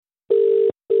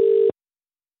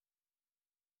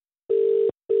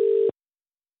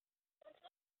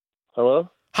Hello?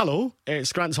 Hello,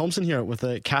 it's Grant Thompson here with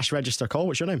the cash register call.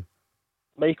 What's your name?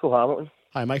 Michael Hamilton.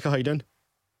 Hi, Michael. How you doing?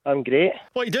 I'm great.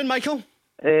 What are you doing, Michael?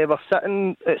 We're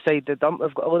sitting outside the dump.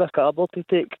 I've got a load of cardboard to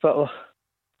take, but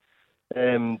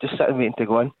we're just sitting waiting to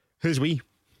go in. Who's we?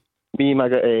 Me and my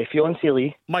fiancée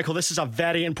Lee. Michael, this is a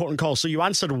very important call. So you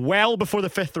answered well before the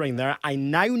fifth ring there. I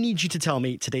now need you to tell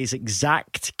me today's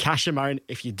exact cash amount.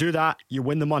 If you do that, you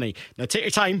win the money. Now take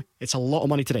your time. It's a lot of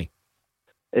money today.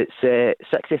 It's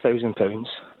 £60,000.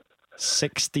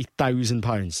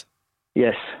 £60,000.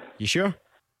 Yes, You sure?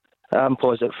 I'm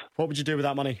positive. What would you do with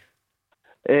that money?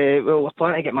 Well, we're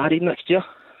planning to get married next year.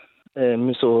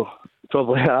 So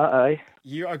probably that, aye.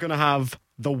 You are going to have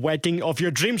the wedding of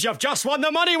your dreams. You've just won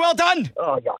the money. Well done.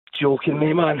 Oh, you're joking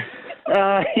me, man.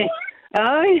 Aye.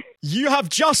 Aye. You have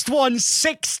just won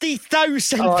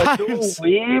 £60,000. Oh, no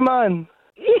way, man.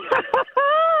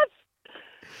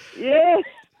 Yes.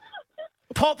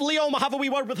 Pop Leo, have a wee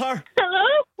word with her.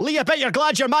 Hello? Lee, I bet you're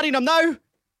glad you're marrying him now.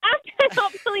 I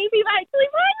cannot believe you've actually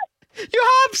won. You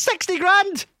have 60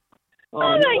 grand. Oh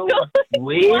my no God.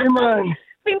 way, man.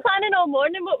 Been planning all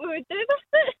morning what we would do with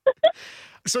it.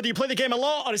 So do you play the game a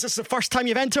lot, or is this the first time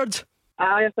you've entered?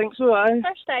 Aye, I think so, aye.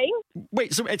 First time.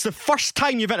 Wait, so it's the first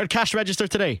time you've entered cash register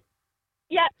today?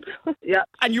 Yep. Yeah.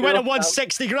 And you went and won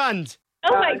 60 grand?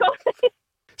 Oh my God.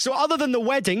 So other than the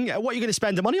wedding, what are you going to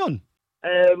spend the money on?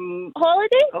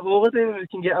 Holiday? A holiday we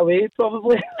can get away,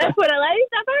 probably. If we're allowed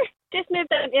ever. Just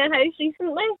moved into a house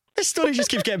recently. This story just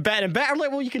keeps getting better and better. Like,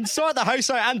 well, you can sort the house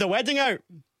out and the wedding out.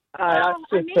 Aye, that's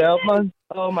superb, man.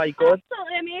 Oh my God.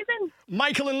 Absolutely amazing.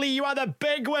 Michael and Lee, you are the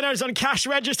big winners on cash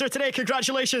register today.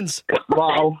 Congratulations.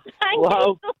 Wow. Thank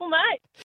Wow. you so much.